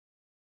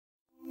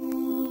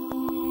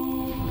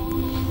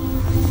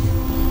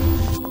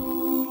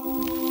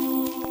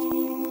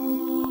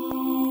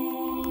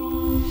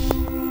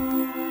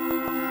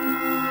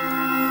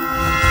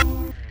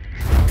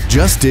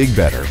Just dig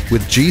better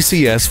with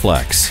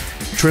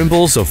GCSFlex,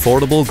 Trimble's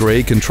affordable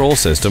grade control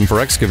system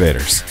for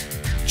excavators.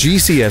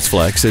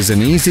 GCSFlex is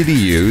an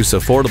easy-to-use,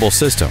 affordable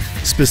system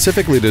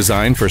specifically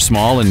designed for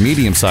small and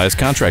medium-sized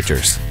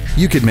contractors.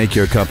 You could make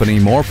your company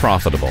more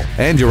profitable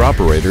and your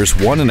operators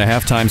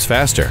 1.5 times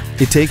faster.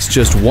 It takes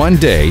just 1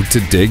 day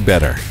to dig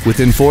better.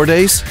 Within 4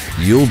 days,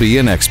 you'll be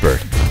an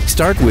expert.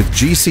 Start with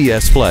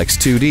GCSFlex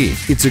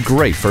 2D. It's a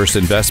great first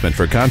investment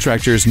for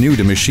contractors new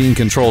to machine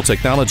control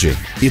technology.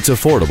 It's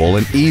affordable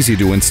and easy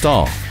to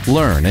install,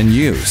 learn, and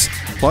use.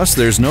 Plus,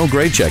 there's no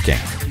grade checking.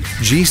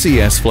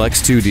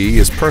 GCSFlex 2D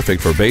is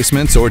perfect for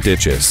basements or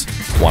ditches.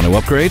 Want to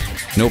upgrade?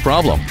 No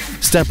problem.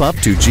 Step up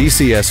to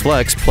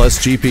GCSFlex plus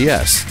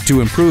GPS to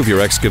improve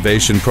your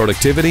excavation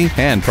productivity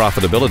and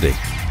profitability.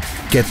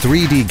 Get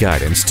 3D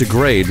guidance to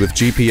grade with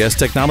GPS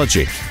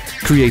technology.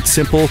 Create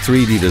simple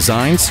 3D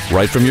designs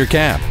right from your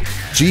cab.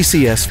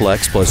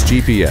 GCSFlex plus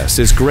GPS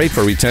is great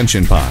for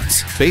retention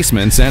ponds,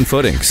 basements, and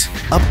footings.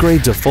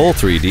 Upgrade to full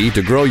 3D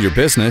to grow your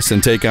business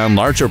and take on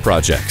larger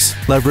projects.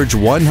 Leverage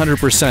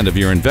 100% of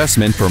your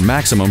investment for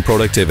maximum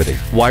productivity.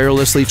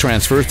 Wirelessly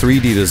transfer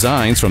 3D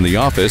designs from the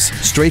office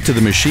straight to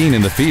the machine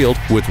in the field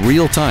with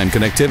real-time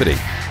connectivity.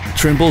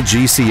 Trimble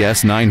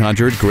GCS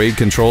 900 grade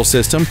control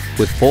system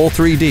with full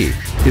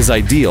 3D is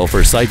ideal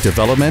for site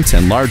development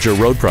and larger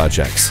road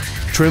projects.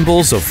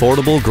 Trimble's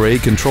affordable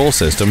grade control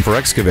system for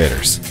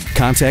excavators.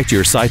 Contact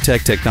your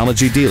SciTech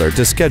Technology dealer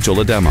to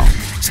schedule a demo.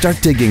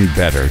 Start digging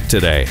better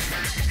today.